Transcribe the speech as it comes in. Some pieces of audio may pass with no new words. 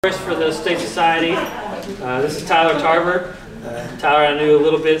For the State Society. This is Tyler Tarver. Tyler, I knew a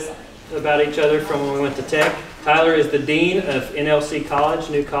little bit about each other from when we went to Tech. Tyler is the Dean of NLC College,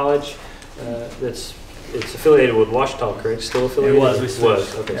 new college it's affiliated with Ouachita, correct? Still affiliated? It was. We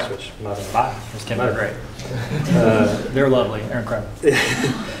switched. Okay, yeah. switched. Bye. Those kids are great. They're lovely. They're incredible.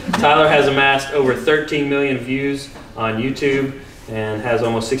 Tyler has amassed over 13 million views on YouTube and has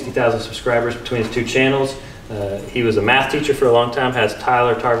almost 60,000 subscribers between his two channels. He was a math teacher for a long time, has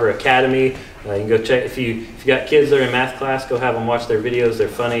Tyler Tarver Academy. You can go check, if you got kids that are in math class, go have them watch their videos. They're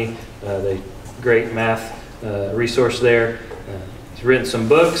funny. They're great math resource there. He's written some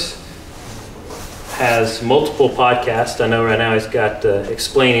books, has multiple podcasts. I know right now he's got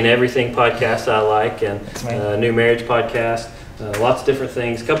Explaining Everything podcast I like, and New Marriage podcast, lots of different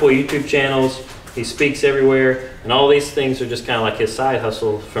things, a couple of YouTube channels. He speaks everywhere, and all these things are just kind of like his side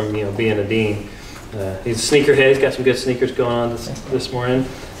hustle from being a dean. He's a sneakerhead. He's got some good sneakers going on this morning.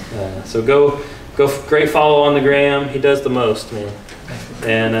 So go! Great follow on the gram. He does the most, man.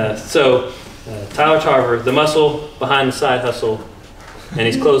 And Tyler Tarver, the muscle behind the side hustle, and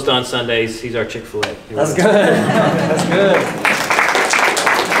he's closed on Sundays. He's our Chick-fil-A. That's good. That's good.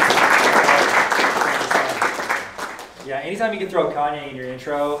 Yeah, anytime you can throw Kanye in your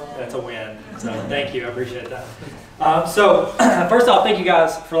intro, that's a win. So thank you. I appreciate that. First off, thank you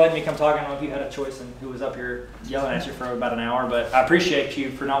guys for letting me come talk. I don't know if you had a choice in who was up here yelling at you for about an hour, but I appreciate you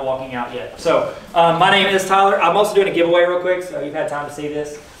for not walking out yet. So my name is Tyler. I'm also doing a giveaway real quick, so you've had time to see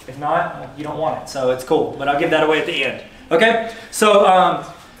this. If not, you don't want it, so it's cool. But I'll give that away at the end. Okay? So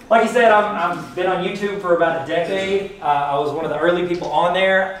like you said, I've been on YouTube for about a decade. I was one of the early people on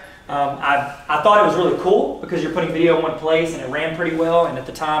there. I thought it was really cool because you're putting video in one place and it ran pretty well. And at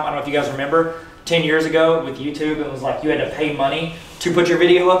the time, I don't know if you guys remember, 10 years ago with YouTube, it was like you had to pay money to put your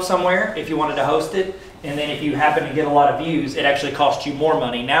video up somewhere if you wanted to host it. And then if you happen to get a lot of views, it actually cost you more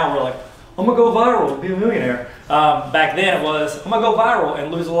money. Now we're like, I'm going to go viral and be a millionaire. Back then it was, I'm going to go viral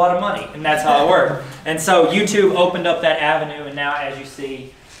and lose a lot of money. And that's how it worked. And so YouTube opened up that avenue. And now, as you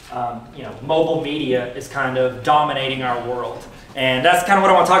see, mobile media is kind of dominating our world. And that's kind of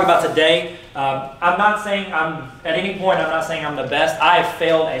what I want to talk about today. I'm not saying at any point I'm not saying I'm the best. I have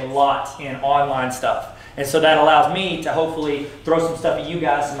failed a lot in online stuff. And so that allows me to hopefully throw some stuff at you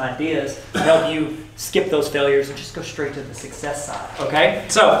guys, some ideas, to help you skip those failures and just go straight to the success side. Okay?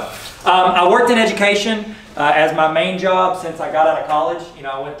 So I worked in education as my main job since I got out of college.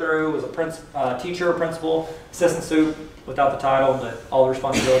 I went through, was a teacher, principal, assistant soup, without the title, but all the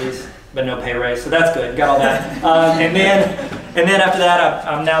responsibilities, but no pay raise. So that's good. Got all that. And then after that,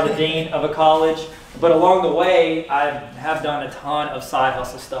 I'm now the dean of a college. But along the way, I have done a ton of side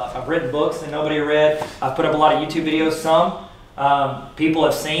hustle stuff. I've written books that nobody read. I've put up a lot of YouTube videos. Some people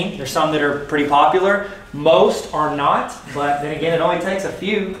have seen. There's some that are pretty popular. Most are not. But then again, it only takes a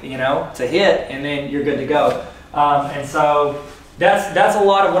few, to hit, and then you're good to go. And so that's a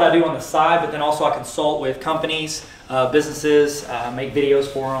lot of what I do on the side. But then also I consult with companies, businesses, make videos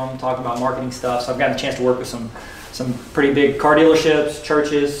for them, talk about marketing stuff. So I've gotten a chance to work with some pretty big car dealerships,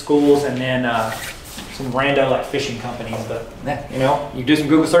 churches, schools, and then some rando like fishing companies. But you do some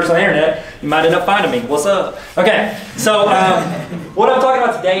Google search on the internet, you might end up finding me. What's up? Okay, so what I'm talking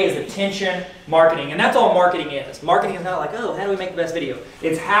about today is attention marketing, and that's all marketing is. Marketing is not like, oh, how do we make the best video?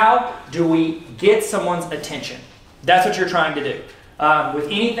 It's how do we get someone's attention. That's what you're trying to do. With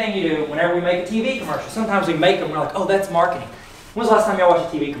anything you do, whenever we make a TV commercial, sometimes we make them, we're like, oh, that's marketing. When was the last time y'all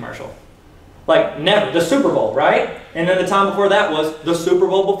watched a TV commercial? Like, never. The Super Bowl, right? And then the time before that was the Super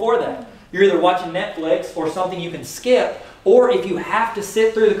Bowl before that. You're either watching Netflix or something you can skip, or if you have to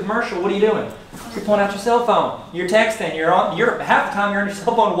sit through the commercial, what are you doing? You're pulling out your cell phone. You're texting. Half the time you're on your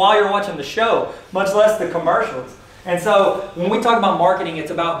cell phone while you're watching the show, much less the commercials. And so when we talk about marketing,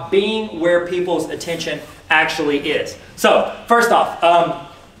 it's about being where people's attention actually is. So first off,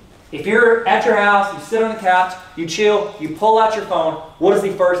 if you're at your house, you sit on the couch, you chill, you pull out your phone, what is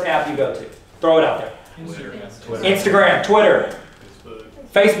the first app you go to? Throw it out there. Instagram, Twitter,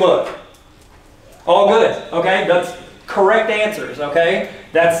 Facebook. All good, okay? That's correct answers, okay?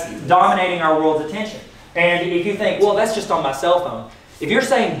 That's dominating our world's attention. And if you think, well, that's just on my cell phone. If you're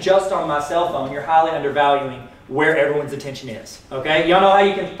saying just on my cell phone, you're highly undervaluing where everyone's attention is, okay? Y'all know how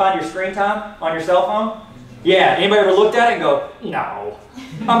you can find your screen time on your cell phone? Yeah, anybody ever looked at it and go, no,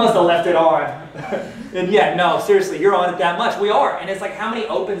 I must have left it on. And yeah, no, seriously, you're on it that much. We are, and it's like, how many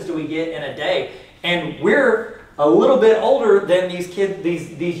opens do we get in a day? And we're a little bit older than these kids,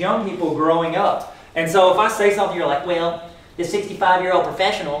 these young people growing up. And so if I say something, you're like, well, the 65-year-old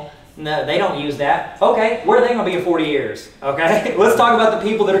professional, no, they don't use that. Okay, where are they going to be in 40 years? Okay, let's talk about the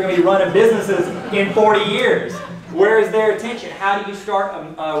people that are going to be running businesses in 40 years. Where is their attention? How do you start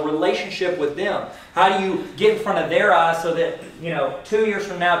a relationship with them? How do you get in front of their eyes so that, 2 years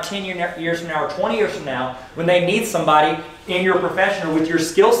from now, 10 years from now, or 20 years from now, when they need somebody in your profession or with your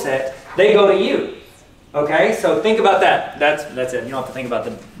skill set, they go to you. Okay, so think about that. That's it. You don't have to think about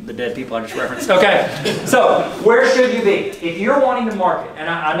the dead people I just referenced. Okay, so where should you be? If you're wanting to market, and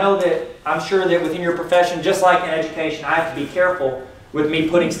I know that, I'm sure that within your profession, just like in education, I have to be careful with me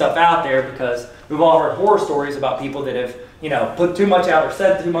putting stuff out there because we've all heard horror stories about people that have, put too much out or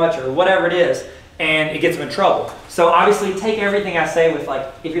said too much or whatever it is, and it gets them in trouble. So obviously take everything I say with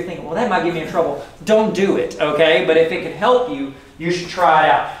if you're thinking, well, that might get me in trouble, don't do it, okay? But if it can help you, you should try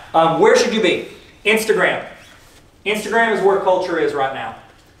it out. Where should you be? Instagram. Instagram is where culture is right now.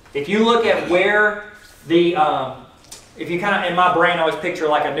 If you look at where if you kind of, in my brain, I always picture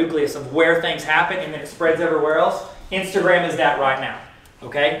like a nucleus of where things happen and then it spreads everywhere else. Instagram is that right now.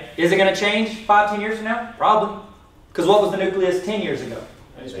 Okay? Is it going to change 5-10 years from now? Probably. Because what was the nucleus 10 years ago?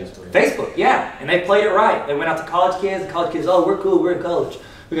 Facebook, yeah. And they played it right. They went out to college kids. The college kids, oh, we're cool, we're in college.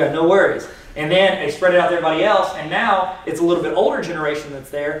 We got no worries. And then they spread it out to everybody else, and now it's a little bit older generation that's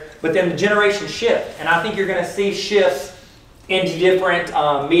there, but then the generations shift. And I think you're going to see shifts into different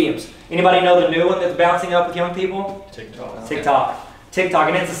mediums. Anybody know the new one that's bouncing up with young people? TikTok,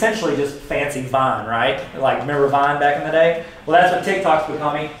 and it's essentially just fancy Vine, right? Like, remember Vine back in the day? Well, that's what TikTok's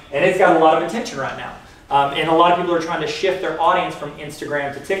becoming, and it's got a lot of attention right now. And a lot of people are trying to shift their audience from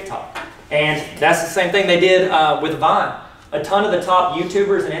Instagram to TikTok. And that's the same thing they did with Vine. A ton of the top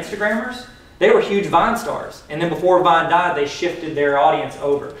YouTubers and Instagrammers, they were huge Vine stars. And then before Vine died, they shifted their audience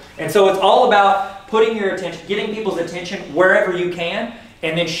over. And so it's all about putting your attention, getting people's attention wherever you can,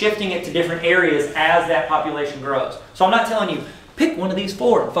 and then shifting it to different areas as that population grows. So I'm not telling you, pick one of these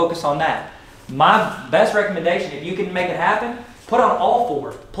 4 and focus on that. My best recommendation, if you can make it happen, put on all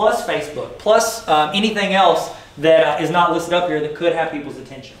 4, plus Facebook, plus anything else that is not listed up here that could have people's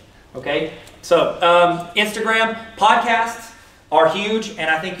attention. Okay? So Instagram, podcasts are huge, and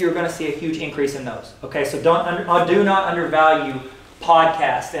I think you're going to see a huge increase in those. Okay, so do not undervalue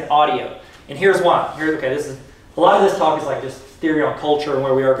podcasts and audio. And here's why. A lot of this talk is like just theory on culture and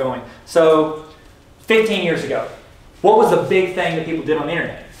where we are going. So 15 years ago, what was the big thing that people did on the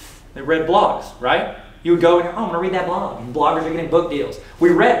internet? They read blogs, right? You would go and, oh, I'm going to read that blog. And bloggers are getting book deals. We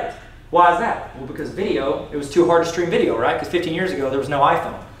read it. Why is that? Well, because video, it was too hard to stream video, right? Because 15 years ago, there was no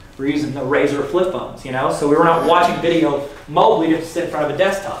iPhone. We were using the Razr flip phones, so we were not watching video mobily to sit in front of a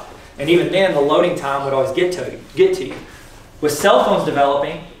desktop. And even then, the loading time would always get to you. With cell phones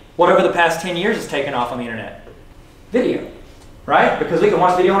developing, what over the past 10 years has taken off on the internet? Video, right? Because we can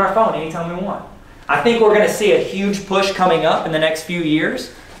watch video on our phone anytime we want. I think we're going to see a huge push coming up in the next few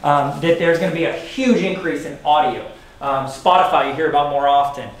years, that there's going to be a huge increase in audio. Spotify you hear about more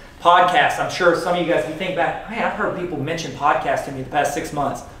often. Podcasts, I'm sure some of you guys can think back, man, I've heard people mention podcasts to me the past 6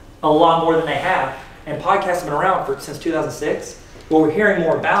 months. A lot more than they have. And podcasts have been around since 2006. Well, we're hearing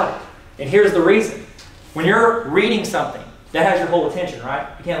more about it. And here's the reason. When you're reading something, that has your whole attention, right?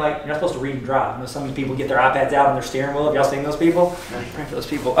 You're not supposed to read and drive. Some people get their iPads out on their steering wheel. Have y'all seen those people? Pray for those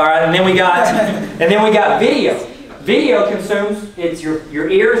people. All right, and then we got video. Video consumes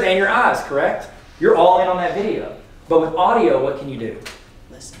your ears and your eyes, correct? You're all in on that video. But with audio, what can you do?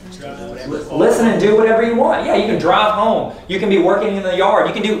 Listen and do whatever you want. Yeah, you can drive home. You can be working in the yard.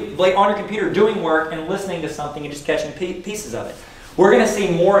 You can do, on your computer, doing work and listening to something and just catching pieces of it. We're going to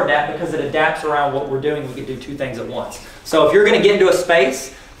see more of that because it adapts around what we're doing. We can do 2 things at once. So if you're going to get into a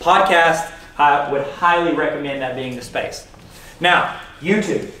space, podcast, I would highly recommend that being the space. Now,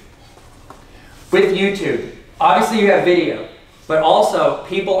 YouTube. With YouTube, obviously you have video, but also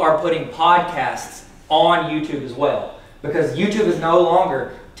people are putting podcasts on YouTube as well. Because YouTube is no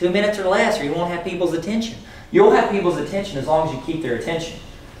longer 2 minutes or less, or you won't have people's attention. You'll have people's attention as long as you keep their attention.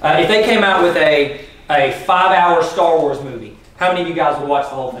 If they came out with a 5-hour Star Wars movie, how many of you guys would watch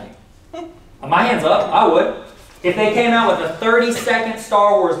the whole thing? My hand's up, I would. If they came out with a 30-second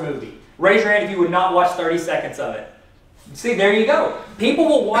Star Wars movie, raise your hand if you would not watch 30 seconds of it. See, there you go. People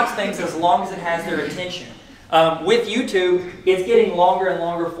will watch things as long as it has their attention. With YouTube, it's getting longer and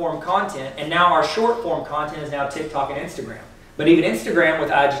longer form content, and now our short form content is now TikTok and Instagram. But even Instagram with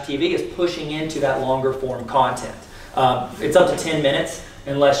IGTV is pushing into that longer form content. It's up to 10 minutes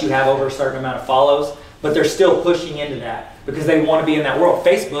unless you have over a certain amount of follows, but they're still pushing into that because they want to be in that world.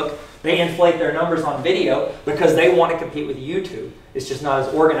 Facebook, they inflate their numbers on video because they want to compete with YouTube. It's just not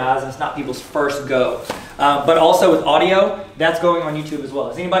as organized and it's not people's first go. But also with audio, that's going on YouTube as well.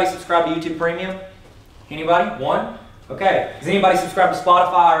 Does anybody subscribe to YouTube Premium? Anybody? 1? Okay. Does anybody subscribe to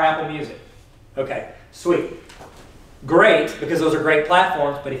Spotify or Apple Music? Okay, sweet. great, because those are great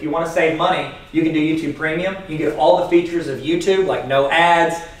platforms, but if you want to save money, you can do YouTube Premium. You get all the features of YouTube, like no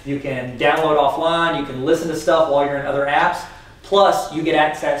ads, you can download offline, you can listen to stuff while you're in other apps, plus you get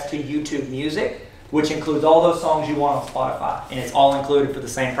access to YouTube Music, which includes all those songs you want on Spotify, and it's all included for the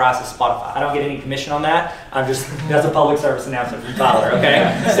same price as Spotify. I don't get any commission on that. That's a public service announcement from Tyler,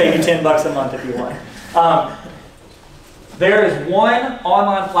 okay? Save you $10 a month if you want. There is one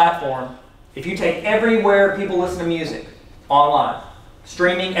online platform. If you take everywhere people listen to music, online,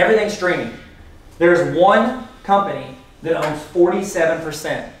 streaming, everything's streaming, there's one company that owns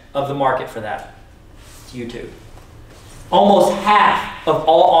 47% of the market for that. It's YouTube. Almost half of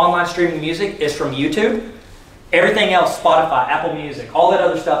all online streaming music is from YouTube. Everything else, Spotify, Apple Music, all that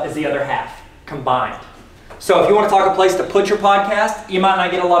other stuff is the other half combined. So if you want to talk a place to put your podcast, you might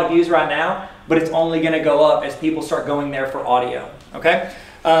not get a lot of views right now, but it's only going to go up as people start going there for audio. Okay?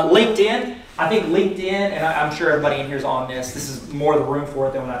 LinkedIn, I think LinkedIn, and I'm sure everybody in here is on this. This is more the room for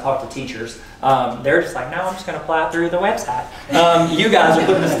it than when I talk to teachers. They're just like, no, I'm just going to plow through the website. You guys are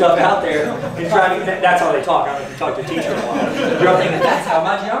putting the stuff out there and trying to. That's how they talk. I don't know if you talk to a teacher a lot. You're all thinking, that's how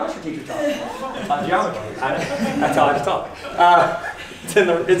my geometry teacher talks. My geometry. That's how I just talk.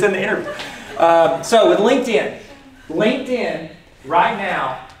 It's in the interview. So with LinkedIn right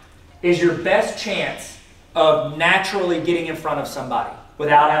now is your best chance of naturally getting in front of somebody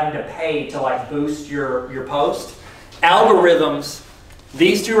without having to pay to like boost your post. Algorithms,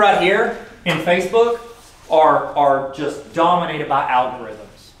 these two right here in Facebook are just dominated by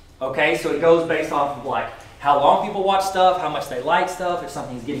algorithms. Okay, so it goes based off of like how long people watch stuff, how much they like stuff, if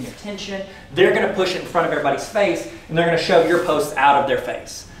something's getting attention. They're gonna push it in front of everybody's face and they're gonna shove your posts out of their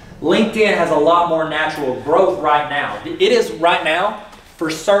face. LinkedIn has a lot more natural growth right now. It is right now for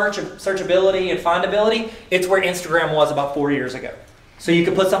searchability and findability, it's where Instagram was about 4 years ago. So you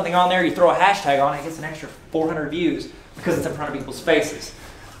can put something on there, you throw a hashtag on it, it gets an extra 400 views because it's in front of people's faces.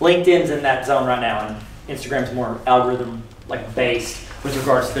 LinkedIn's in that zone right now, and Instagram's more algorithm like based with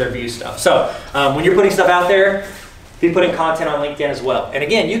regards to their view stuff. So when you're putting stuff out there, be putting content on LinkedIn as well. And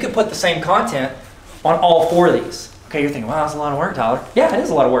again, you can put the same content on all four of these. Okay, you're thinking, wow, that's a lot of work, Tyler. Yeah, it is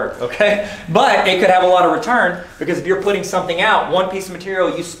a lot of work, okay? But it could have a lot of return because if you're putting something out, one piece of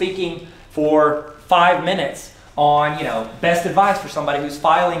material, you speaking for 5 minutes on, best advice for somebody who's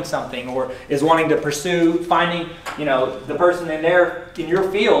filing something or is wanting to pursue finding, the person in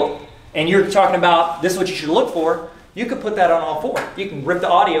your field, and you're talking about this is what you should look for, you could put that on all four. You can rip the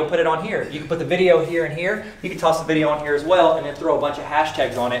audio and put it on here. You can put the video here and here. You can toss the video on here as well and then throw a bunch of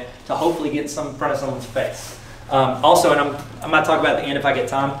hashtags on it to hopefully get some in front of someone's face. Also, and I might talk about it at the end if I get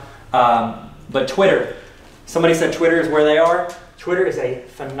time, but Twitter. Somebody said Twitter is where they are. Twitter is a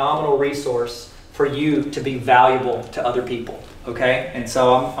phenomenal resource for you to be valuable to other people, okay? And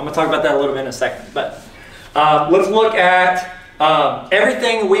so I'm going to talk about that a little bit in a second. But let's look at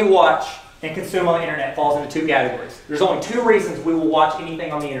everything we watch and consume on the internet falls into two categories. There's only two reasons we will watch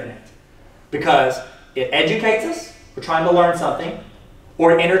anything on the internet. Because it educates us, we're trying to learn something,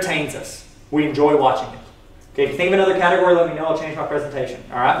 or it entertains us. We enjoy watching it. Okay, if you think of another category, let me know. I'll change my presentation.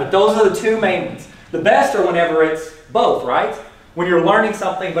 All right, but those are the two main ones. The best are whenever it's both, right? When you're learning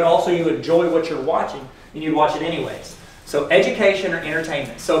something, but also you enjoy what you're watching, and you watch it anyways. So education or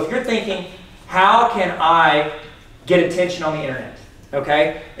entertainment. So if you're thinking, how can I get attention on the internet?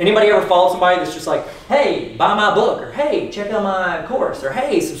 Okay, anybody ever followed somebody that's just like, hey, buy my book, or hey, check out my course, or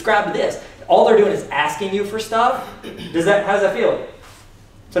hey, subscribe to this. All they're doing is asking you for stuff. How does that feel?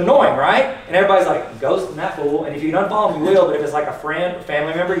 It's annoying, right? And everybody's like, ghosting that fool. And if you unfollow them, you will. But if it's like a friend or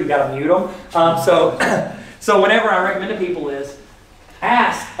family member, you got to mute them. So whenever I recommend to people is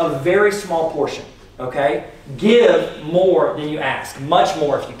ask a very small portion. Okay, give more than you ask, much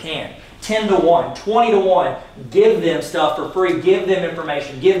more if you can. 10 to 1, 20 to 1. Give them stuff for free. Give them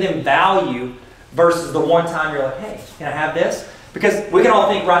information. Give them value versus the one time you're like, hey, can I have this? Because we can all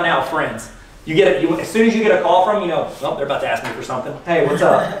think right now, friends. As soon as you get a call from them, well, they're about to ask me for something. Hey, what's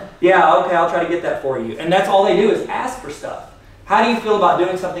up? Yeah, okay, I'll try to get that for you. And that's all they do is ask for stuff. How do you feel about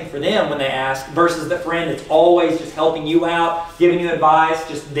doing something for them when they ask versus the friend that's always just helping you out, giving you advice,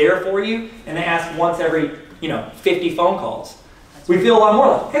 just there for you, and they ask once every, 50 phone calls? We feel a lot more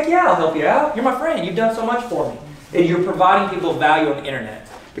like, heck yeah, I'll help you out. You're my friend. You've done so much for me. And you're providing people value on the internet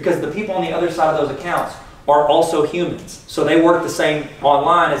because the people on the other side of those accounts are also humans. So they work the same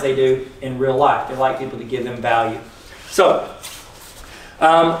online as they do in real life. They like people to give them value. So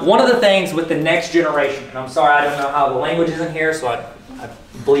one of the things with the next generation, and I'm sorry I don't know how the language is in here, so I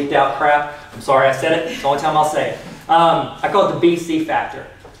bleeped out crap. I'm sorry I said it. It's the only time I'll say it. I call it the BC factor.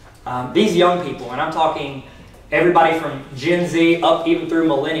 These young people, and I'm talking everybody from Gen Z up even through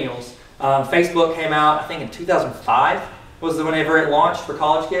millennials, Facebook came out, I think in 2005 was whenever it launched for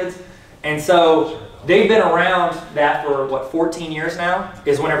college kids. And so they've been around that for, what, 14 years now,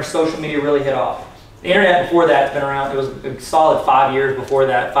 is whenever social media really hit off. The internet before that has been around, it was a solid 5 years before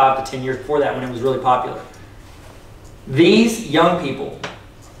that, 5 to 10 years before that when it was really popular. These young people,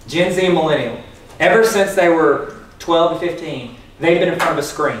 Gen Z and Millennial, ever since they were 12 to 15, they've been in front of a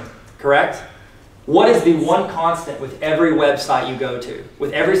screen, correct? What is the one constant with every website you go to,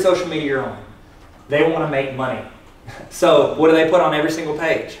 with every social media you're on? They want to make money. So what do they put on every single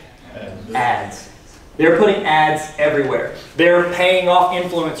page? Ads. They're putting ads everywhere. They're paying off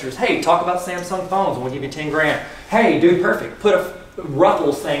influencers. Hey, talk about Samsung phones and we'll give you 10 grand. Hey, Dude Perfect, put a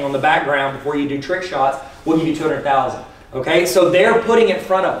Ruffles thing on the background before you do trick shots, we'll give you 200,000. Okay, so they're putting in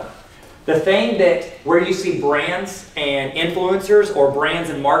front of them. The thing that where you see brands and influencers or brands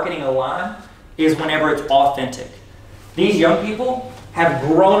and marketing align is whenever it's authentic. These young people have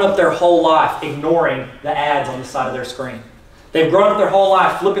grown up their whole life ignoring the ads on the side of their screen. They've grown up their whole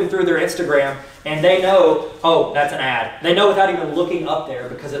life flipping through their Instagram and they know, oh, that's an ad. They know without even looking up there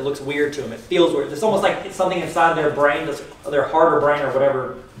because it looks weird to them. It feels weird. It's almost like it's something inside their brain, their heart or brain or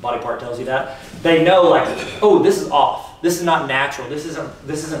whatever body part tells you that. They know like, oh, this is off. This is not natural. This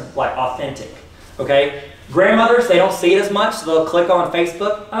isn't like authentic. Okay? Grandmothers, they don't see it as much, so they'll click on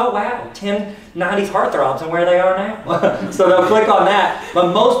Facebook. Oh, wow, 10 90s heartthrobs and where they are now. So they'll click on that.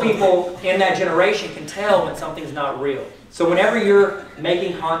 But most people in that generation can tell when something's not real. So whenever you're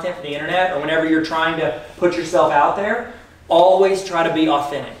making content for the internet or whenever you're trying to put yourself out there, always try to be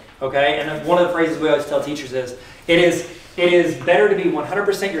authentic, okay? And one of the phrases we always tell teachers is, it is better to be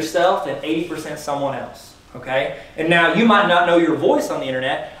 100% yourself than 80% someone else, okay? And now you might not know your voice on the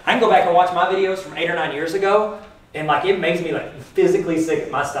internet. I can go back and watch my videos from 8 or 9 years ago and like it makes me like physically sick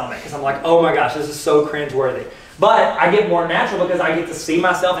at my stomach because I'm like, oh my gosh, this is so cringeworthy. But I get more natural because I get to see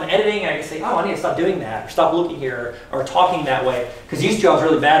myself in editing and I can say, oh, I need to stop doing that or stop looking here or talking that way. Because used to I was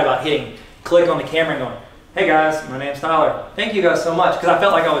really bad about hitting click on the camera and going, hey guys, my name's Tyler. Thank you guys so much. Because I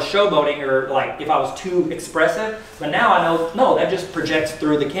felt like I was showboating or like if I was too expressive. But now I know, no, that just projects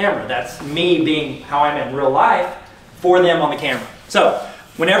through the camera. That's me being how I'm in real life for them on the camera. So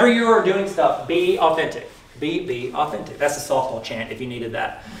whenever you're doing stuff, be authentic. Be authentic. That's a softball chant if you needed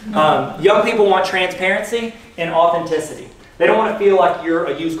that. Young people want transparency and authenticity. They don't want to feel like you're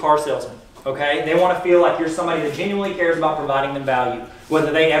a used car salesman. Okay? They want to feel like you're somebody that genuinely cares about providing them value,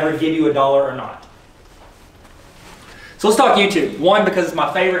 whether they ever give you $1 or not. So let's talk YouTube. One, because it's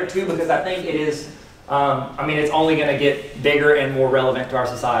my favorite. Two, because I think it is, it's only going to get bigger and more relevant to our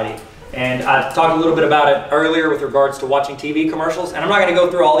society. And I talked a little bit about it earlier with regards to watching TV commercials. And I'm not going to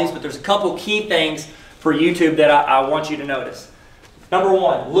go through all these, but there's a couple key things for YouTube that I want you to notice. Number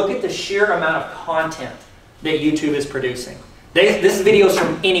one, look at the sheer amount of content that YouTube is producing. This video is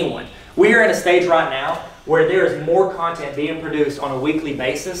from anyone. We are in a stage right now where there is more content being produced on a weekly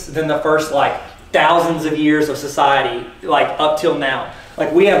basis than the first like thousands of years of society, like up till now.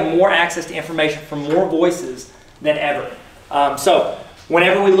 Like we have more access to information from more voices than ever. So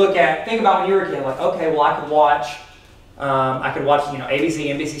whenever we look at, think about when you were a kid, like, okay, well I could watch ABC,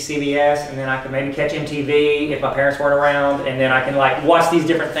 NBC, CBS, and then I could maybe catch MTV if my parents weren't around, and then I can like watch these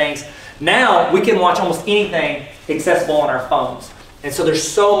different things. Now we can watch almost anything accessible on our phones. And so there's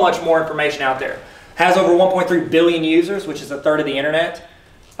so much more information out there. Has over 1.3 billion users, which is a third of the internet.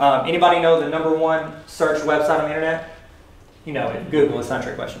 Anybody know the #1 search website on the internet? You know it, Google, it's not a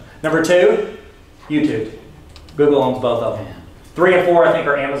trick question. Number 2, YouTube. Google owns both of them. 3 and 4 I think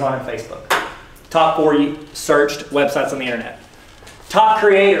are Amazon and Facebook. Top 4 searched websites on the internet. Top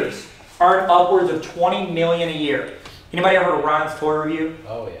creators earn upwards of 20 million a year. Anybody ever heard of Ryan's Toy Review?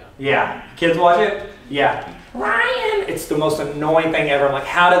 Oh yeah. Yeah. Kids watch it? Yeah. Ryan! It's the most annoying thing ever. I'm like,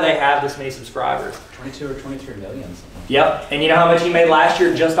 how do they have this many subscribers? 22 or 23 million. Yep. And you know how much he made last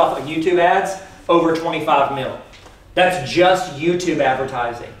year just off of YouTube ads? Over 25 mil. That's just YouTube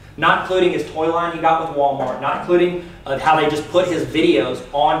advertising. Not including his toy line he got with Walmart. Not including how they just put his videos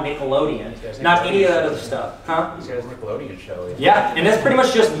on Nickelodeon. Not any of that other stuff. Huh? He's got his Nickelodeon show. Yeah, and that's pretty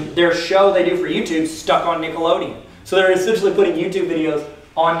much just their show they do for YouTube stuck on Nickelodeon. So they're essentially putting YouTube videos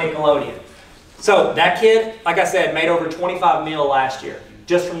on Nickelodeon. So that kid, like I said, made over 25 mil last year.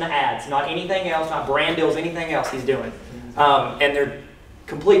 Just from the ads. Not anything else, not brand deals, anything else he's doing. And they're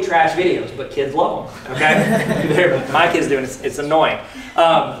complete trash videos, but kids love them, okay? My kids do it, it's annoying.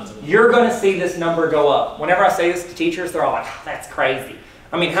 You're gonna see this number go up. Whenever I say this to teachers, they're all like, that's crazy.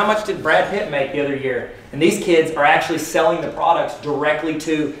 I mean, how much did Brad Pitt make the other year? And these kids are actually selling the products directly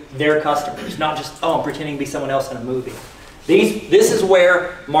to their customers, not just, oh, I'm pretending to be someone else in a movie. This is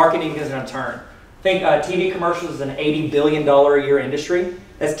where marketing is gonna turn. Think TV commercials is an $80 billion a year industry,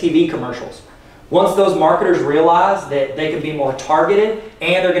 That's TV commercials. Once those marketers realize that they can be more targeted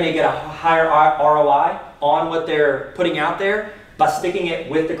and they're going to get a higher ROI on what they're putting out there by sticking it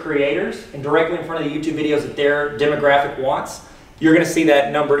with the creators and directly in front of the YouTube videos that their demographic wants, you're going to see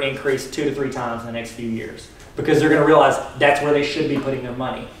that number increase 2 to 3 times in the next few years, because they're going to realize that's where they should be putting their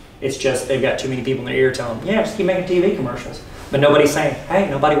money. It's just they've got too many people in their ear telling them, yeah, just keep making TV commercials. But nobody's saying, hey,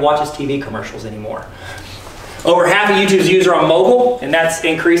 nobody watches TV commercials anymore. Over half of YouTube's users are on mobile, and that's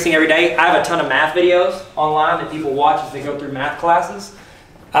increasing every day. I have a ton of math videos online that people watch as they go through math classes.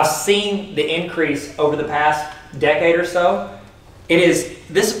 I've seen the increase over the past decade or so. This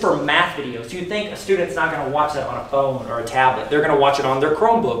is for math videos. You'd think a student's not going to watch that on a phone or a tablet. They're going to watch it on their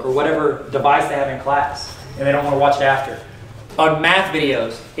Chromebook or whatever device they have in class, and they don't want to watch it after. On math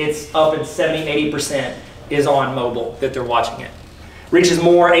videos, it's up in 70–80% is on mobile that they're watching it. Reaches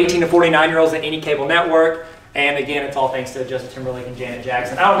more 18 to 49-year-olds than any cable network. And again, it's all thanks to Justin Timberlake and Janet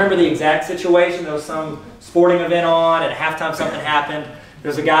Jackson. I don't remember the exact situation. There was some sporting event on, and at halftime something happened.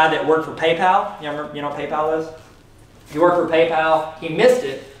 There's a guy that worked for PayPal. You know what PayPal is? He worked for PayPal. He missed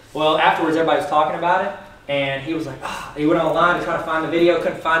it. Well, afterwards, everybody was talking about it. And he was like, he went online to try to find the video,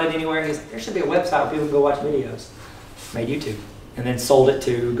 couldn't find it anywhere. He's like, there should be a website where people can go watch videos. Made YouTube. And then sold it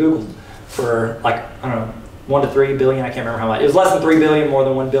to Google for like, I don't know, 1 to 3 billion. I can't remember how much. It was less than 3 billion, more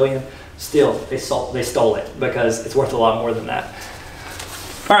than 1 billion. Still, they stole it because it's worth a lot more than that.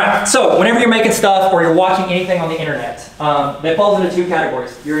 All right, so whenever you're making stuff or you're watching anything on the internet, that falls into 2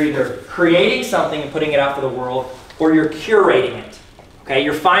 categories. You're either creating something and putting it out for the world, or you're curating it. Okay,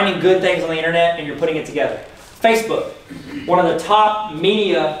 you're finding good things on the internet and you're putting it together. Facebook, one of the top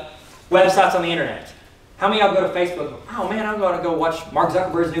media websites on the internet. How many of y'all go to Facebook and go, oh man, I'm going to go watch Mark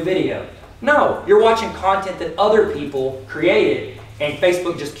Zuckerberg's new video? No, you're watching content that other people created, and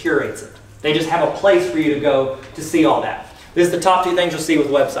Facebook just curates it. They just have a place for you to go to see all that. This is the top 2 things you'll see with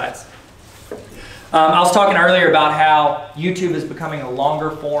websites. I was talking earlier about how YouTube is becoming a longer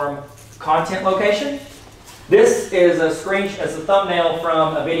form content location. This is a thumbnail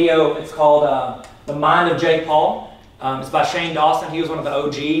from a video. It's called The Mind of Jake Paul. It's by Shane Dawson. He was one of the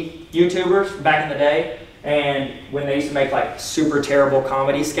OG YouTubers back in the day. And when they used to make like super terrible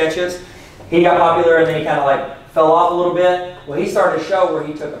comedy sketches, he got popular and then he kind of like fell off a little bit. Well, he started a show where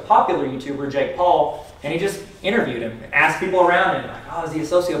he took a popular YouTuber, Jake Paul, and he just interviewed him, asked people around him, like, oh, is he a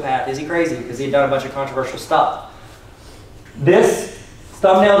sociopath? Is he crazy? Because he had done a bunch of controversial stuff. This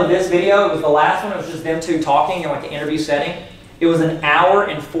thumbnail to this video, it was the last one. It was just them 2 talking in like an interview setting. It was an hour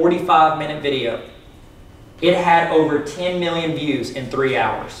and 45-minute video. It had over 10 million views in 3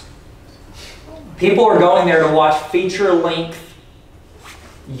 hours. People are going there to watch feature-length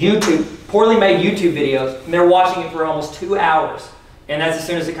poorly made YouTube videos, and they're watching it for almost 2 hours, and that's as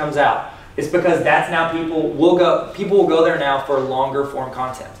soon as it comes out. It's because that's now people will go there now for longer form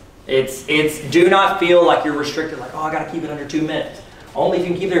content. Do not feel like you're restricted, like, oh, I got to keep it under 2 minutes. Only if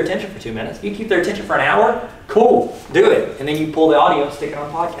you can keep their attention for 2 minutes. If you can keep their attention for an hour, cool, do it. And then you pull the audio and stick it on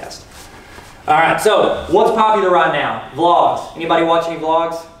a podcast. All right, so what's popular right now? Vlogs. Anybody watch any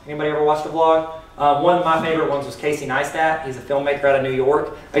vlogs? Anybody ever watched a vlog? One of my favorite ones was Casey Neistat. He's a filmmaker out of New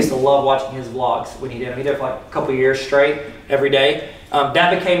York. I used to love watching his vlogs when he did them. He did it for like a couple of years straight, every day.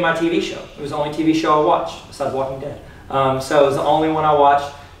 That became my TV show. It was the only TV show I watched, besides Walking Dead. So it was the only one I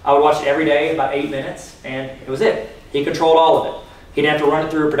watched. I would watch it every day, about 8 minutes, and it was it. He controlled all of it. He didn't have to run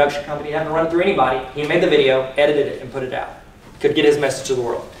it through a production company. He didn't have to run it through anybody. He made the video, edited it, and put it out. Could get his message to the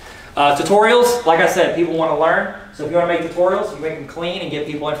world. Tutorials, like I said, people want to learn. So if you want to make tutorials, you make them clean and give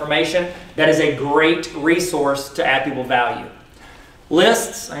people information. That is a great resource to add people value.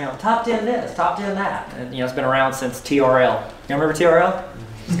 Lists, top 10 this, top 10 that. And, it's been around since TRL. You remember TRL?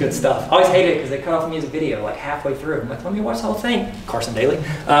 It's good stuff. I always hated it because they cut off the music video like halfway through. I'm like, let me watch the whole thing. Carson Daly.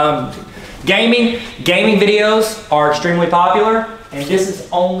 Gaming videos are extremely popular, and this is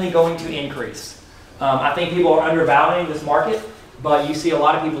only going to increase. I think people are undervaluing this market. But you see a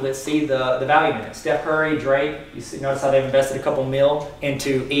lot of people that see the value in it. Steph Curry, Drake, notice how they've invested a couple mil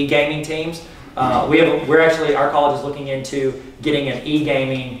into e-gaming teams. Our college is looking into getting an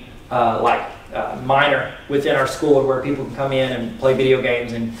e-gaming minor within our school where people can come in and play video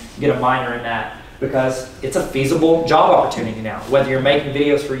games and get a minor in that, because it's a feasible job opportunity now. Whether you're making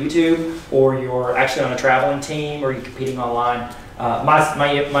videos for YouTube or you're actually on a traveling team or you're competing online.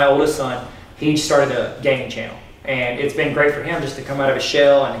 My oldest son, he started a gaming channel. And it's been great for him just to come out of his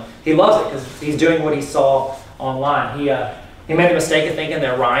shell, and he loves it because he's doing what he saw online. He made the mistake of thinking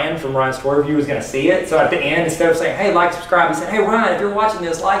that Ryan from Ryan's Toy Review was going to see it. So at the end, instead of saying, hey, like, subscribe, he said, hey, Ryan, if you're watching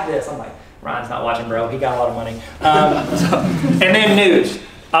this, like this. I'm like, Ryan's not watching, bro. He got a lot of money. And then news.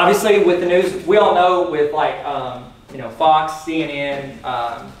 Obviously, with the news, we all know with Fox, CNN,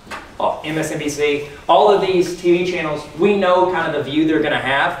 MSNBC, all of these TV channels, we know kind of the view they're going to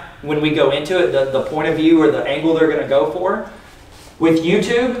have when we go into it, the point of view or the angle they're going to go for. With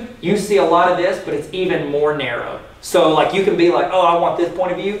YouTube, you see a lot of this, but it's even more narrow. So like you can be like, oh, I want this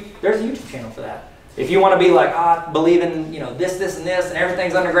point of view. There's a YouTube channel for that. If you want to be like, I believe in this, and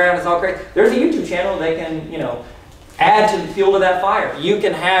everything's underground, it's all great. There's a YouTube channel they can add to the fuel to that fire. You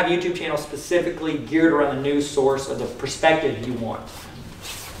can have YouTube channels specifically geared around the news source or the perspective you want.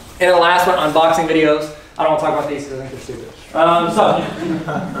 And the last one, unboxing videos. I don't want to talk about these because I think they're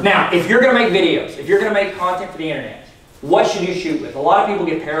stupid. Now, if you're going to make videos, if you're going to make content for the internet, what should you shoot with? A lot of people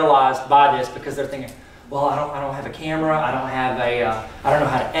get paralyzed by this because they're thinking, well, I don't have a camera, I don't know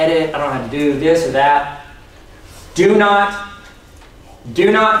how to edit, I don't know how to do this or that. Do not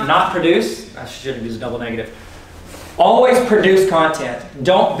produce. I should have used double negative. Always produce content.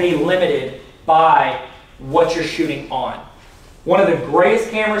 Don't be limited by what you're shooting on. One of the greatest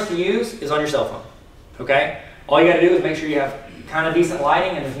cameras to use is on your cell phone. Okay? All you got to do is make sure you have kind of decent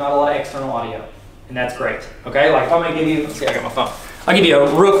lighting and there's not a lot of external audio. And that's great. Okay? Like if I'm going to give you, let's see, I got my phone. I'll give you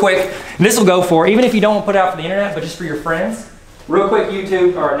a real quick, and this will go for, even if you don't want to put it out for the internet, but just for your friends, real quick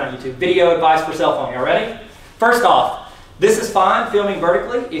video advice for cell phone. Y'all ready? First off, this is fine filming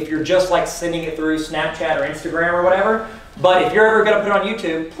vertically if you're just like sending it through Snapchat or Instagram or whatever. But if you're ever going to put it on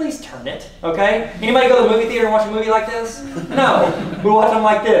YouTube, please turn it, okay? Anybody go to the movie theater and watch a movie like this? No. We watch them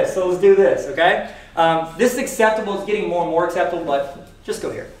like this, so let's do this, okay? This is acceptable. It's getting more and more acceptable, but just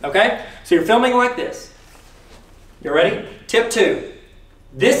go here, okay? So you're filming like this. You ready? Tip 2.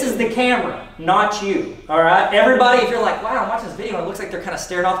 This is the camera, not you, all right? Everybody, if you're like, wow, I'm watching this video and it looks like they're kind of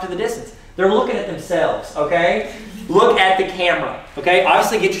staring off to the distance. They're looking at themselves, okay? Look at the camera, okay?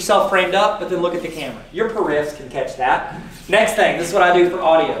 Obviously get yourself framed up, but then look at the camera. Your periffs can catch that. Next thing, this is what I do for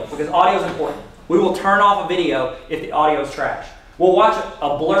audio, because audio is important. We will turn off a video if the audio is trash. We'll watch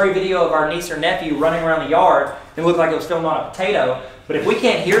a blurry video of our niece or nephew running around the yard and look like it was filmed on a potato, but if we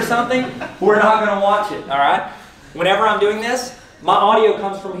can't hear something, we're not going to watch it, all right? Whenever I'm doing this, my audio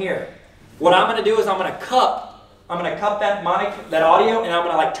comes from here. What I'm going to do is I'm going to cup that mic, that audio, and I'm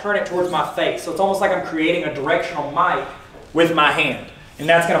going to like turn it towards my face. So it's almost like I'm creating a directional mic with my hand. And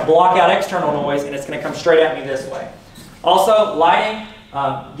that's going to block out external noise, and it's going to come straight at me this way. Also, lighting.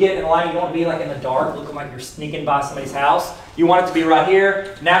 Get in lighting. You don't want to be like in the dark, looking like you're sneaking by somebody's house. You want it to be right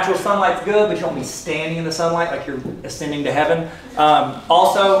here. Natural sunlight's good, but you don't want to be standing in the sunlight like you're ascending to heaven.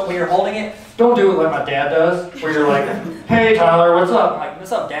 Also, when you're holding it, don't do it like my dad does, where you're like, hey Tyler, what's up? I'm like,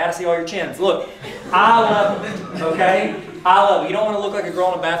 what's up, Dad? I see all your chins. Look, I love it, okay? I love it. You don't want to look like a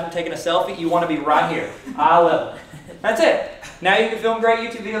girl in a bathroom taking a selfie. You want to be right here. I love it. That's it. Now you can film great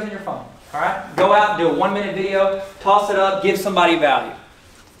YouTube videos on your phone. All right? Go out and do a 1-minute video, toss it up, give somebody value.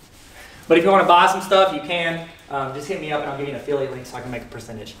 But if you want to buy some stuff, you can. Just hit me up and I'll give you an affiliate link so I can make a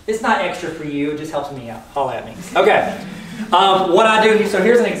percentage. It's not extra for you, it just helps me out. Holla at me. Okay. What I do, so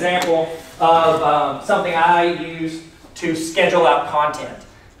here's an example of something I use to schedule out content.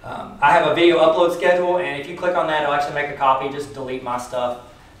 I have a video upload schedule, and if you click on that, it'll actually make a copy. Just delete my stuff,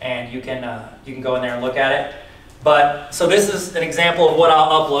 and you can go in there and look at it. But so this is an example of what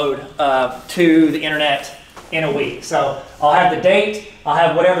I'll upload to the internet in a week. So I'll have the date, I'll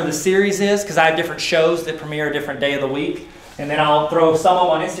have whatever the series is, because I have different shows that premiere a different day of the week. And then I'll throw some of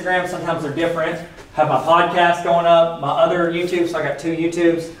them on Instagram. Sometimes they're different. Have my podcast going up, my other YouTube, so I got 2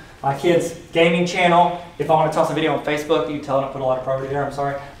 YouTubes. My kid's gaming channel. If I want to toss a video on Facebook, you tell them to put a lot of priority there, I'm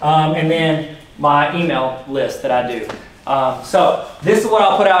sorry. And then my email list that I do. So this is what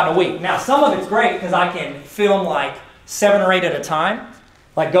I'll put out in a week. Now some of it's great because I can film like 7 or 8 at a time.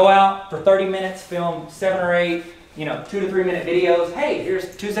 Like go out for 30 minutes, film 7 or 8, 2 to 3 minute videos. Hey,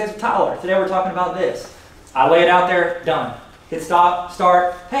 here's Tuesdays with Tyler. Today we're talking about this. I lay it out there, done. Hit stop,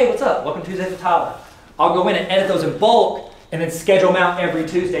 start. Hey, what's up? Welcome to Tuesdays with Tyler. I'll go in and edit those in bulk and then schedule them out every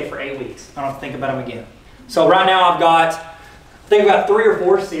Tuesday for 8 weeks. I don't have to think about them again. So right now I've got 3 or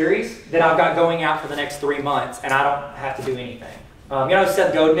 4 series that I've got going out for the next 3 months, and I don't have to do anything. You know who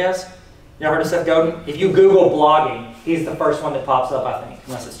Seth Godin is? You ever heard of Seth Godin? If you Google blogging, he's the first one that pops up, I think,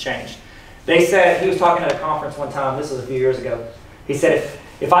 unless it's changed. They said, he was talking at a conference one time, this was a few years ago. He said,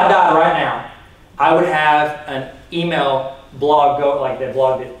 if I died right now, I would have an email blog go, like that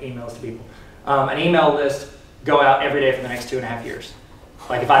blog that emails to people, an email list go out every day for the next 2.5 years.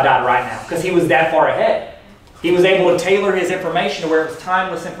 Like if I died right now, because he was that far ahead. He was able to tailor his information to where it was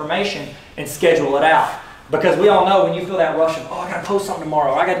timeless information and schedule it out. Because we all know when you feel that rush of, oh, I gotta post something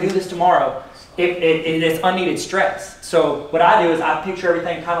tomorrow, or I gotta do this tomorrow, it's unneeded stress. So what I do is I picture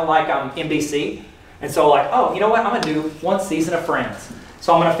everything kind of like I'm NBC. And so like, oh, you know what, I'm gonna do 1 season of Friends.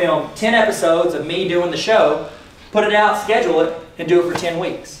 So I'm gonna film 10 episodes of me doing the show, put it out, schedule it, and do it for 10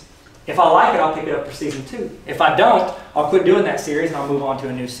 weeks. If I like it, I'll pick it up for season 2. If I don't, I'll quit doing that series and I'll move on to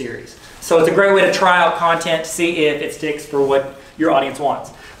a new series. So it's a great way to try out content, see if it sticks for what your audience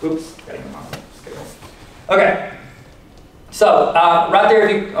wants. Oops, gotta get my Okay. So right there,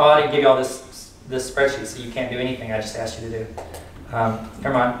 I didn't give you all this spreadsheet, so you can't do anything I just asked you to do.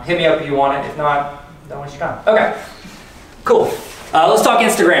 Never mind. Hit me up if you want it. If not, don't waste your time. Okay. Cool. Let's talk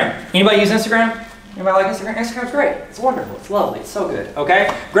Instagram. Anybody use Instagram? Anybody like Instagram? Instagram's great. It's wonderful. It's lovely. It's so good.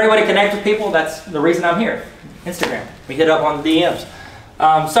 Okay? Great way to connect with people. That's the reason I'm here. Instagram. We hit up on the DMs.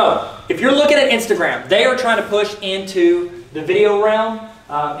 So, if you're looking at Instagram, they are trying to push into the video realm.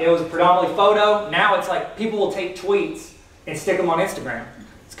 It was predominantly photo. Now it's like people will take tweets and stick them on Instagram.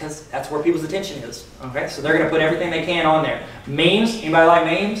 It's because that's where people's attention is. Okay? So they're going to put everything they can on there. Memes. Anybody like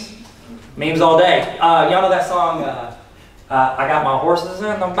memes? Memes all day. Y'all know that song, I got my horses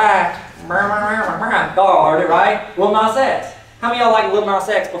in the back. Y'all heard it, right? Lil Nas X. How many of y'all like Lil Nas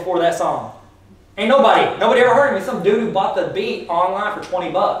X before that song? Ain't nobody. Nobody ever heard of me. Some dude who bought the beat online for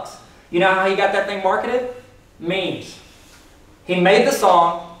 20 bucks. You know how he got that thing marketed? Memes. He made the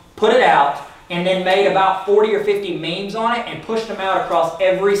song, put it out, and then made about 40 or 50 memes on it and pushed them out across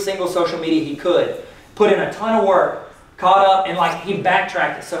every single social media he could. Put in a ton of work, caught up, and like he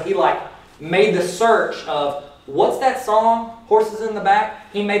backtracked it. So he like made the search of what's that song, Horses in the Back?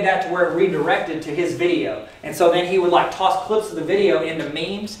 He made that to where it redirected to his video. And so then he would like toss clips of the video into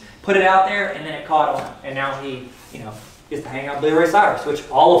memes, put it out there, and then it caught on. And now he, gets to hang out with Billy Ray Cyrus, which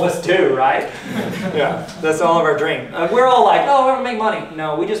all of us do, right? Yeah, that's all of our dream. We're all like, oh, I want to make money.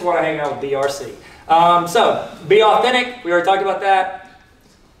 No, we just want to hang out with BRC. So, be authentic. We already talked about that.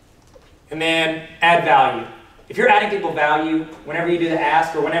 And then add value. If you're adding people value, whenever you do the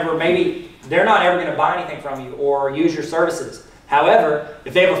ask or whenever maybe they're not ever going to buy anything from you or use your services. However,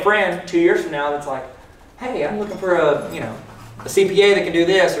 if they have a friend 2 years from now that's like, hey, I'm looking for a CPA that can do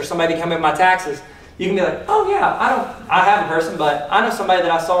this or somebody that can come in my taxes, you can be like, oh yeah, I have a person, but I know somebody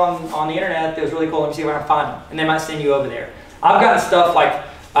that I saw on the internet that was really cool. Let me see if I can find them. And they might send you over there. I've gotten stuff like,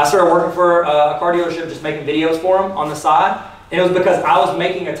 I started working for a car dealership just making videos for them on the side. And it was because I was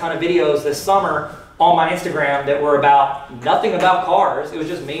making a ton of videos this summer on my Instagram that were about nothing about cars. It was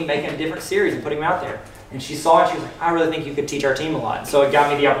just me making a different series and putting them out there. And she saw it, she was like, I really think you could teach our team a lot. So it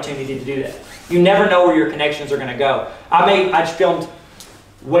got me the opportunity to do that. You never know where your connections are going to go. I just filmed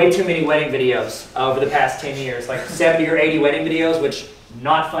way too many wedding videos over the past 10 years, like 70 or 80 wedding videos, which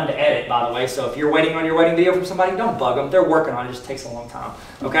not fun to edit, by the way. So if you're waiting on your wedding video from somebody, don't bug them. They're working on it. It just takes a long time,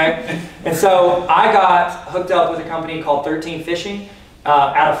 okay? And so I got hooked up with a company called 13 Fishing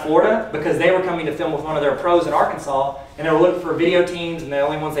out of Florida because they were coming to film with one of their pros in Arkansas, and they were looking for video teams, and the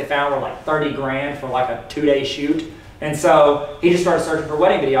only ones they found were like 30 grand for like a 2-day shoot. And so he just started searching for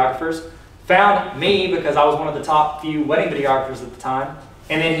wedding videographers, found me because I was one of the top few wedding videographers at the time.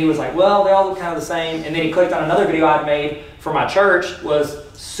 And then he was like, well, they all look kind of the same. And then he clicked on another video I'd made for my church. Was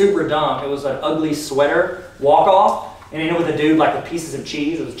super dumb. It was an ugly sweater walk-off. And ended with a dude like with pieces of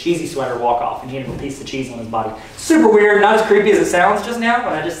cheese. It was a cheesy sweater walk-off. And he ended with a piece of cheese on his body. Super weird. Not as creepy as it sounds just now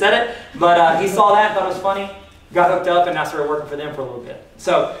when I just said it. But he saw that, thought it was funny. Got hooked up, and I started working for them for a little bit.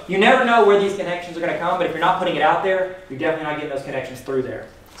 So you never know where these connections are going to come. But if you're not putting it out there, you're definitely not getting those connections through there.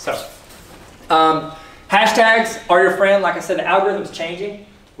 So hashtags are your friend. Like I said, the algorithm's changing.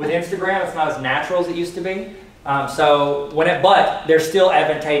 With Instagram, it's not as natural as it used to be. But they're still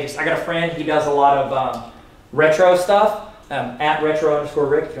advantageous. I got a friend, he does a lot of retro stuff, at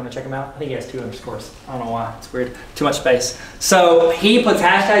retro_Rick, if you want to check him out. I think he has 2 underscores. I don't know why, it's weird. Too much space. So he puts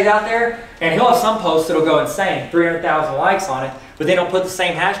hashtags out there, and he'll have some posts that'll go insane, 300,000 likes on it, but then he'll put the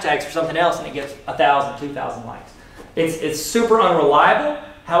same hashtags for something else, and it gets 1,000, 2,000 likes. It's super unreliable.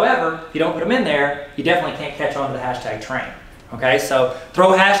 However, if you don't put them in there, you definitely can't catch on to the hashtag train. Okay, so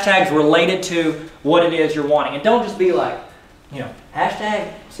throw hashtags related to what it is you're wanting. And don't just be like,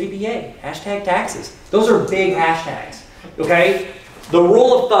 hashtag CPA, hashtag taxes. Those are big hashtags, okay? The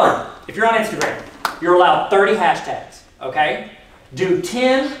rule of thumb, if you're on Instagram, you're allowed 30 hashtags, okay? Do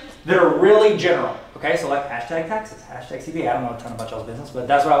 10 that are really general, okay? So like hashtag taxes, hashtag CPA. I don't know a ton about y'all's business, but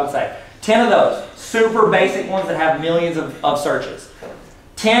that's what I would say. 10 of those, super basic ones that have millions of searches.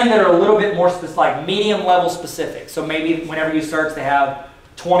 10 that are a little bit more specific, like medium level specific. So maybe whenever you search, they have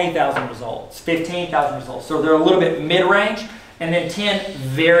 20,000 results, 15,000 results. So they're a little bit mid-range. And then 10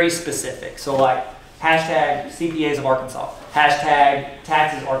 very specific. So like hashtag CPAs of Arkansas, hashtag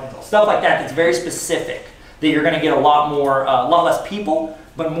taxes Arkansas, stuff like that that's very specific that you're going to get a lot less people,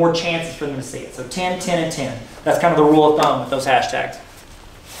 but more chances for them to see it. So 10, 10, and 10. That's kind of the rule of thumb with those hashtags.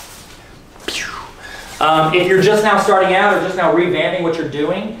 If you're just now starting out or just now revamping what you're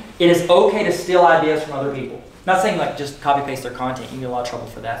doing, it is okay to steal ideas from other people. Not saying like just copy paste their content, you can get in a lot of trouble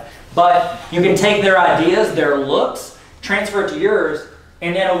for that. But you can take their ideas, their looks, transfer it to yours,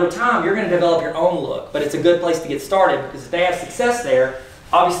 and then over time you're going to develop your own look. But it's a good place to get started because if they have success there,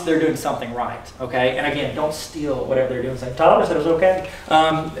 obviously they're doing something right, okay? And again, don't steal whatever they're doing. Say, Tyler said it was okay.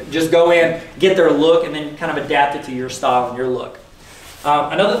 Just go in, get their look, and then kind of adapt it to your style and your look.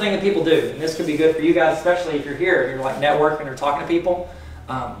 Another thing that people do, and this could be good for you guys, especially if you're here, you're like networking or talking to people,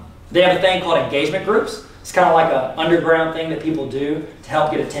 they have a thing called engagement groups. It's kind of like an underground thing that people do to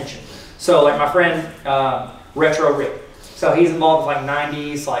help get attention. So like my friend Retro Rick, so he's involved with like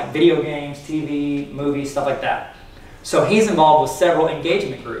 90s, like video games, TV, movies, stuff like that. So he's involved with several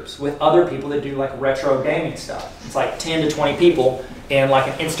engagement groups with other people that do like retro gaming stuff. It's like 10 to 20 people in like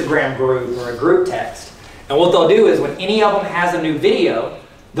an Instagram group or a group text. And what they'll do is when any of them has a new video,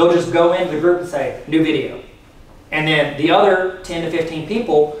 they'll just go into the group and say, new video. And then the other 10 to 15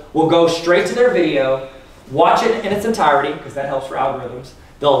 people will go straight to their video, watch it in its entirety, because that helps for algorithms.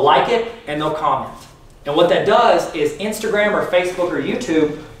 They'll like it and they'll comment. And what that does is Instagram or Facebook or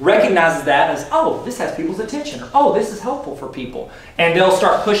YouTube recognizes that as, oh, this has people's attention, or oh, this is helpful for people. And they'll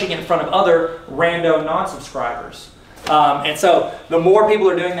start pushing it in front of other rando non-subscribers. And so the more people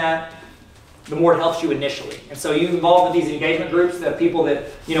are doing that, the more it helps you initially. And so you involve in these engagement groups, the people that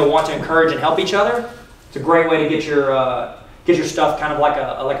want to encourage and help each other. It's a great way to get your stuff kind of like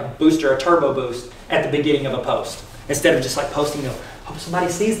a booster, a turbo boost at the beginning of a post. Instead of just like posting, hope somebody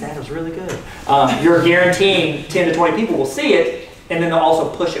sees that, it was really good. You're guaranteeing 10 to 20 people will see it, and then they'll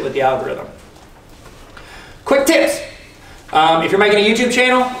also push it with the algorithm. Quick tips. If you're making a YouTube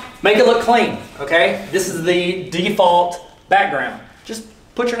channel, make it look clean, okay? This is the default background. Just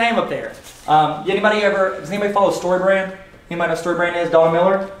put your name up there. Does anybody follow StoryBrand? Anybody know what StoryBrand is? Don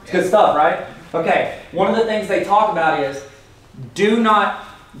Miller? It's good stuff, right? Okay, one of the things they talk about is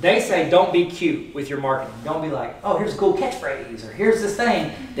they say don't be cute with your marketing. Don't be like, oh, here's a cool catchphrase, or here's this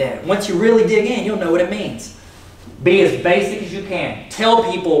thing that once you really dig in, you'll know what it means. Be as basic as you can. Tell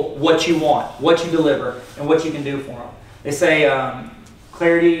people what you want, what you deliver, and what you can do for them. They say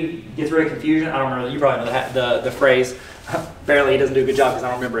clarity gets rid of confusion. I don't remember, you probably know the phrase. Apparently he doesn't do a good job because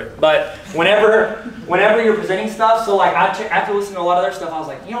I don't remember it. But whenever you're presenting stuff, so like after listening to a lot of their stuff, I was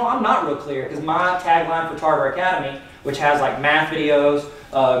like, I'm not real clear, because my tagline for Tarver Academy, which has like math videos,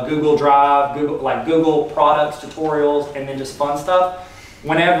 Google Drive, Google products, tutorials, and then just fun stuff.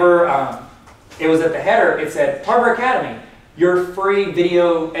 Whenever it was at the header, it said Tarver Academy, your free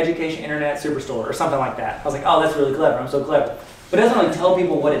video education internet superstore, or something like that. I was like, oh, that's really clever. I'm so clever. But it doesn't really tell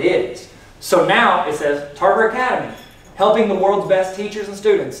people what it is. So now it says Tarver Academy, helping the world's best teachers and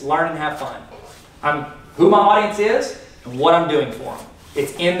students learn and have fun. Who my audience is and what I'm doing for them.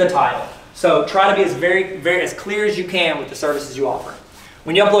 It's in the title. So try to be as clear as you can with the services you offer.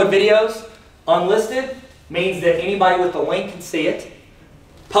 When you upload videos, unlisted means that anybody with the link can see it.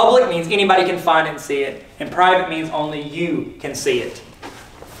 Public means anybody can find it and see it. And private means only you can see it.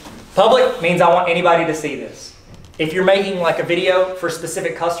 Public means I want anybody to see this. If you're making like a video for a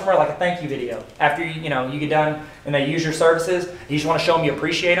specific customer, like a thank you video, after you get done and they use your services, you just want to show them you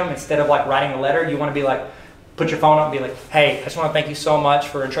appreciate them instead of like writing a letter. You want to be like, put your phone up and be like, hey, I just want to thank you so much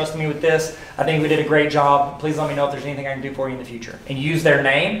for entrusting me with this. I think we did a great job. Please let me know if there's anything I can do for you in the future. And use their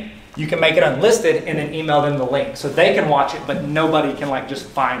name. You can make it unlisted and then email them the link so they can watch it, but nobody can like just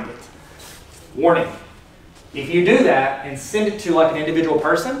find it. Warning. If you do that and send it to like an individual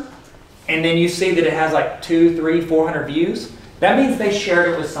person, and then you see that it has like 200, 300, 400 views, that means they shared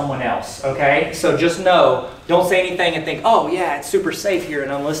it with someone else, okay? So just know, don't say anything and think, oh yeah, it's super safe here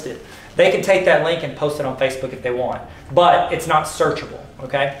and unlisted. They can take that link and post it on Facebook if they want, but it's not searchable,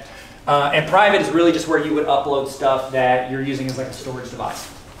 okay? And private is really just where you would upload stuff that you're using as like a storage device.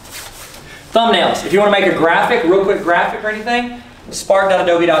 Thumbnails. If you want to make a graphic, real quick graphic or anything,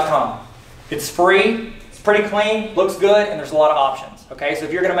 spark.adobe.com. It's free, it's pretty clean, looks good, and there's a lot of options. Okay, so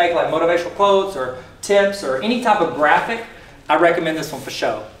if you're going to make like motivational quotes or tips or any type of graphic, I recommend this one for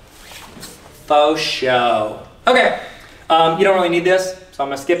show. Faux show. Okay, you don't really need this, so I'm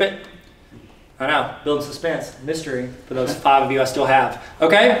going to skip it. I know, building suspense, mystery for those 5 of you I still have.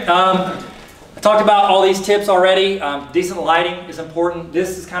 Okay, I talked about all these tips already. Decent lighting is important.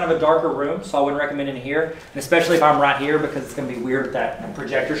 This is kind of a darker room, so I wouldn't recommend it in here, and especially if I'm right here because it's going to be weird with that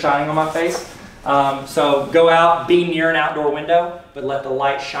projector shining on my face. So go out, be near an outdoor window, but let the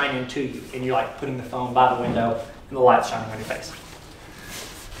light shine into you, and you're like putting the phone by the window and the light's shining on your face.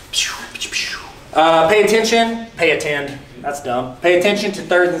 Pay attention to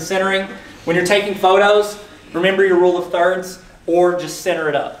thirds and centering. When you're taking photos, remember your rule of thirds, or just center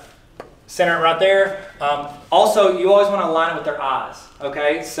it up. Center it right there. Also, you always want to align it with their eyes,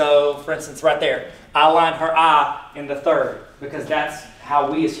 okay? So, for instance, right there, I aligned her eye in the third because that's how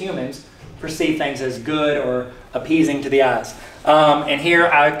we as humans perceive things as good or appeasing to the eyes. And here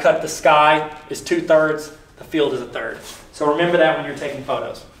I cut the sky is 2/3, the field is 1/3. So remember that when you're taking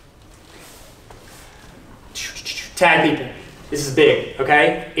photos. Tag people. This is big,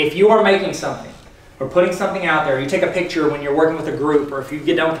 okay? If you are making something or putting something out there, you take a picture when you're working with a group, or if you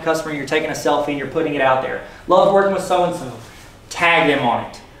get done with a customer and you're taking a selfie and you're putting it out there. Love working with so-and-so. Tag them on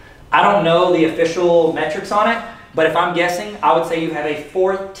it. I don't know the official metrics on it, but if I'm guessing, I would say you have a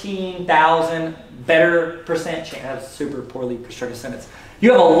 14,000 better percent chance. That's a super poorly constructed sentence.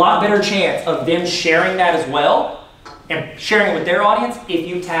 You have a lot better chance of them sharing that as well and sharing it with their audience if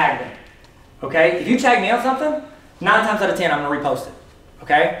you tag them. Okay? If you tag me on something, 9 times out of 10, I'm going to repost it.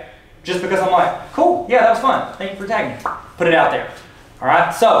 Okay? Just because I'm like, cool, yeah, that was fun. Thank you for tagging me. Put it out there. All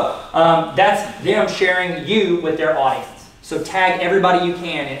right? So that's them sharing you with their audience. So tag everybody you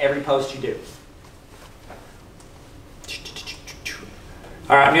can in every post you do.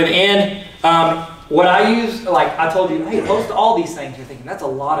 All right, near the end, what I use, like I told you, hey, post all these things. You're thinking, that's a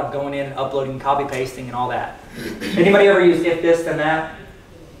lot of going in and uploading, copy pasting, and all that. Anybody ever use if this, then that?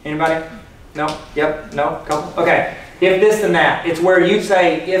 Anybody? No? Yep? No? Couple? Okay. If this, then that. It's where you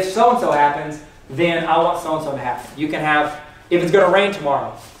say, if so-and-so happens, then I want so-and-so to happen. You can have, if it's going to rain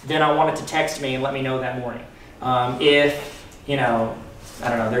tomorrow, then I want it to text me and let me know that morning. If, you know, I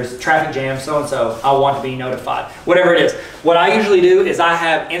don't know, there's traffic jam, so-and-so, I want to be notified. Whatever it is. What I usually do is I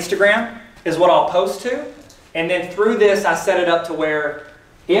have Instagram is what I'll post to. And then through this, I set it up to where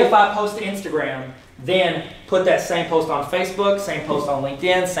if I post to Instagram, then put that same post on Facebook, same post on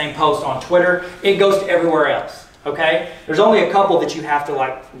LinkedIn, same post on Twitter. It goes to everywhere else, okay? There's only a couple that you have to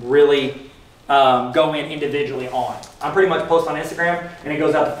like really go in individually on. I pretty much post on Instagram, and it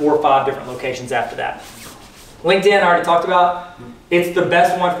goes out to 4 or 5 different locations after that. LinkedIn, I already talked about. It's the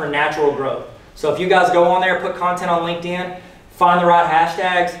best one for natural growth. So if you guys go on there, put content on LinkedIn, find the right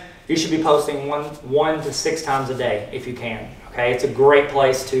hashtags, you should be posting one to 6 times a day if you can. Okay, it's a great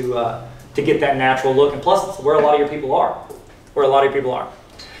place to get that natural look, and plus it's where a lot of your people are. Where a lot of your people are.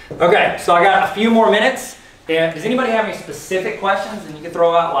 Okay, so I got a few more minutes. And does anybody have any specific questions? And you can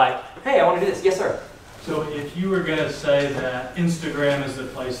throw out like, hey, I want to do this. Yes, sir. So if you were going to say that Instagram is the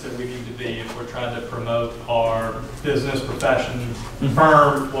place that we need to be if we're trying to promote our business, profession,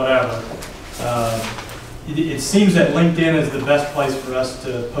 firm, whatever, it seems that LinkedIn is the best place for us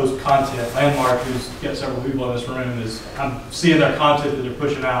to post content. Landmark, who's got several people in this room, I'm seeing their content that they're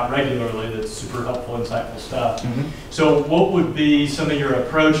pushing out regularly that's super helpful, insightful stuff. So what would be some of your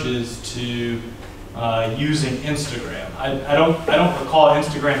approaches to using Instagram? I don't recall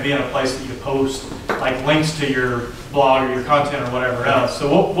Instagram being a place that you post like links to your blog or your content or whatever else.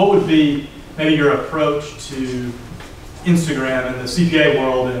 So what would be maybe your approach to Instagram and the CPA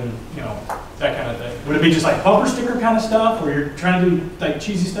world and that kind of thing? Would it be just like bumper sticker kind of stuff, or you're trying to do like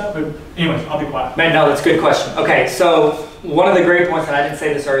cheesy stuff? But anyways, I'll be quiet. Man, no, that's a good question. Okay, so one of the great points, and I didn't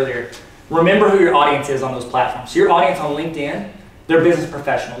say this earlier, remember who your audience is on those platforms. So your audience on LinkedIn, they're business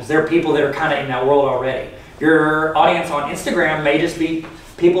professionals. They're people that are kind of in that world already. Your audience on Instagram may just be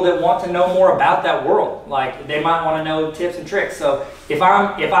people that want to know more about that world. Like they might want to know tips and tricks. So if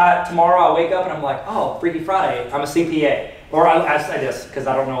tomorrow I wake up and I'm like, oh, Freaky Friday, I'm a CPA. Or I say this because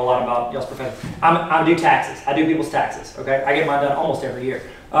I don't know a lot about y'all's profession. I do taxes. I do people's taxes. Okay, I get mine done almost every year.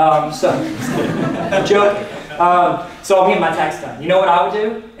 I'm joking. So I'll get my tax done. You know what I would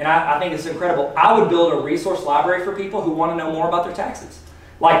do? And I think it's incredible. I would build a resource library for people who want to know more about their taxes.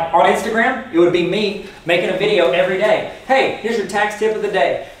 Like on Instagram, it would be me making a video every day. Hey, here's your tax tip of the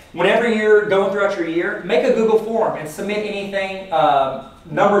day. Whenever you're going throughout your year, make a Google form and submit anything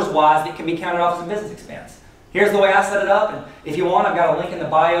numbers-wise that can be counted off as a business expense. Here's the way I set it up, and if you want, I've got a link in the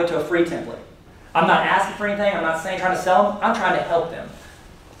bio to a free template. I'm not asking for anything. I'm not trying to sell them. I'm trying to help them.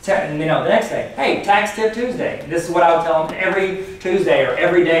 And the next day, hey, Tax Tip Tuesday. This is what I would tell them every Tuesday or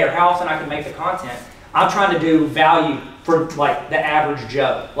every day or how often I can make the content. I'm trying to do value for like the average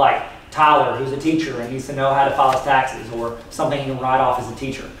Joe, like Tyler, who's a teacher and needs to know how to file his taxes, or something he can write off as a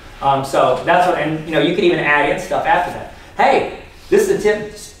teacher. So that's what, and you can even add in stuff after that. Hey, this is a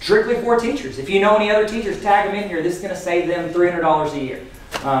tip strictly for teachers. If you know any other teachers, tag them in here. This is going to save them $300 a year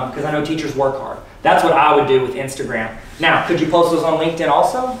because I know teachers work hard. That's what I would do with Instagram. Now, could you post those on LinkedIn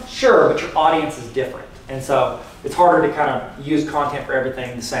also? Sure, but your audience is different. And so it's harder to kind of use content for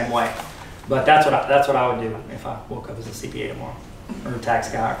everything the same way. But that's what I would do if I woke up as a CPA tomorrow or a tax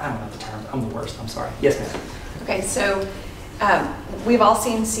guy. I don't know the term. I'm the worst. I'm sorry. Yes, ma'am. Okay, so We've all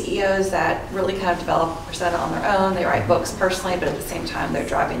seen CEOs that really kind of develop a persona on their own. They write books personally, but at the same time, they're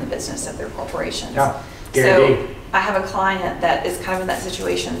driving the business of their corporations. Yeah. So I have a client that is kind of in that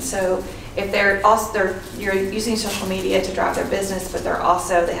situation. So if you're using social media to drive their business, but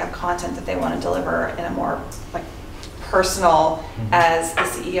they have content that they want to deliver in a more like personal as the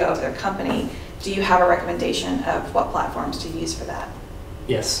CEO of their company. Do you have a recommendation of what platforms to use for that?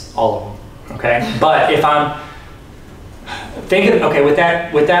 Yes, all of them. Okay, but if I'm thinking, okay, with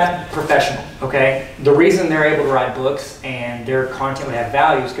that professional, okay, the reason they're able to write books and their content would have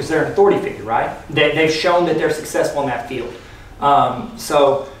value is because they're an authority figure, right? They've shown that they're successful in that field.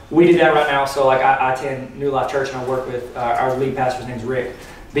 So we do that right now. So like I attend New Life Church and I work with our lead pastor. His name's Rick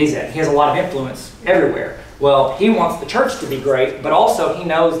Bezek. He has a lot of influence everywhere. Well, he wants the church to be great, but also he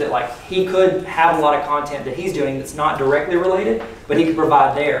knows that like he could have a lot of content that he's doing that's not directly related, but he could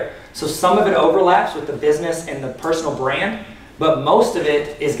provide there. So some of it overlaps with the business and the personal brand, but most of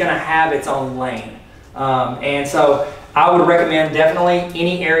it is going to have its own lane. And so I would recommend definitely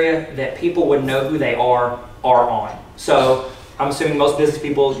any area that people would know who they are on. So I'm assuming most business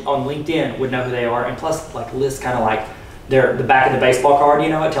people on LinkedIn would know who they are, and plus like lists kind of like the back of the baseball card, you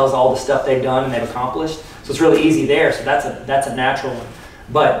know, it tells all the stuff they've done and they've accomplished. So it's really easy there. So that's a natural one.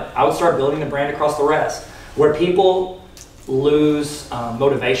 But I would start building the brand across the rest. Where people lose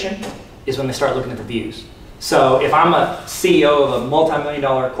motivation is when they start looking at the views. So if I'm a CEO of a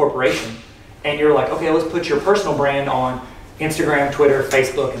multi-million-dollar corporation and you're like, okay, let's put your personal brand on Instagram, Twitter,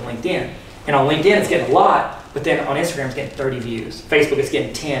 Facebook, and LinkedIn. And on LinkedIn, it's getting a lot, but then on Instagram, it's getting 30 views. Facebook, it's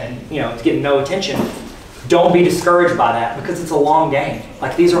getting 10, and it's getting no attention. Don't be discouraged by that because it's a long game.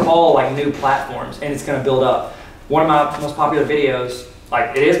 Like these are all like new platforms and it's gonna build up. One of my most popular videos,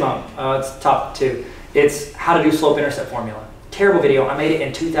 like it is it's top 2. It's how to do slope intercept formula. Terrible video, I made it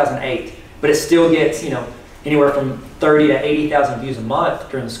in 2008, but it still gets, anywhere from 30 to 80,000 views a month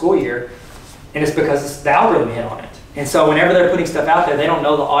during the school year. And it's because the algorithm hit on it. And so whenever they're putting stuff out there, they don't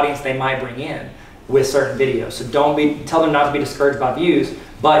know the audience they might bring in with certain videos. So tell them not to be discouraged by views,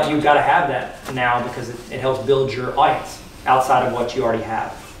 but you've got to have that now because it helps build your audience outside of what you already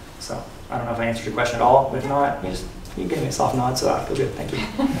have. So I don't know if I answered your question at all, but if not, you can give me a soft nod so I feel good. Thank you.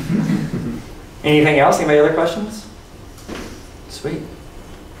 Anything else? Anybody other questions? Sweet.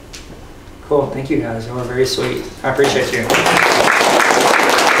 Cool. Thank you guys. You are very sweet. I appreciate you. All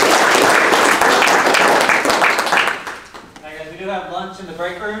right, guys, we do have lunch in the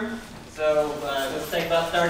break room, so let's take about 30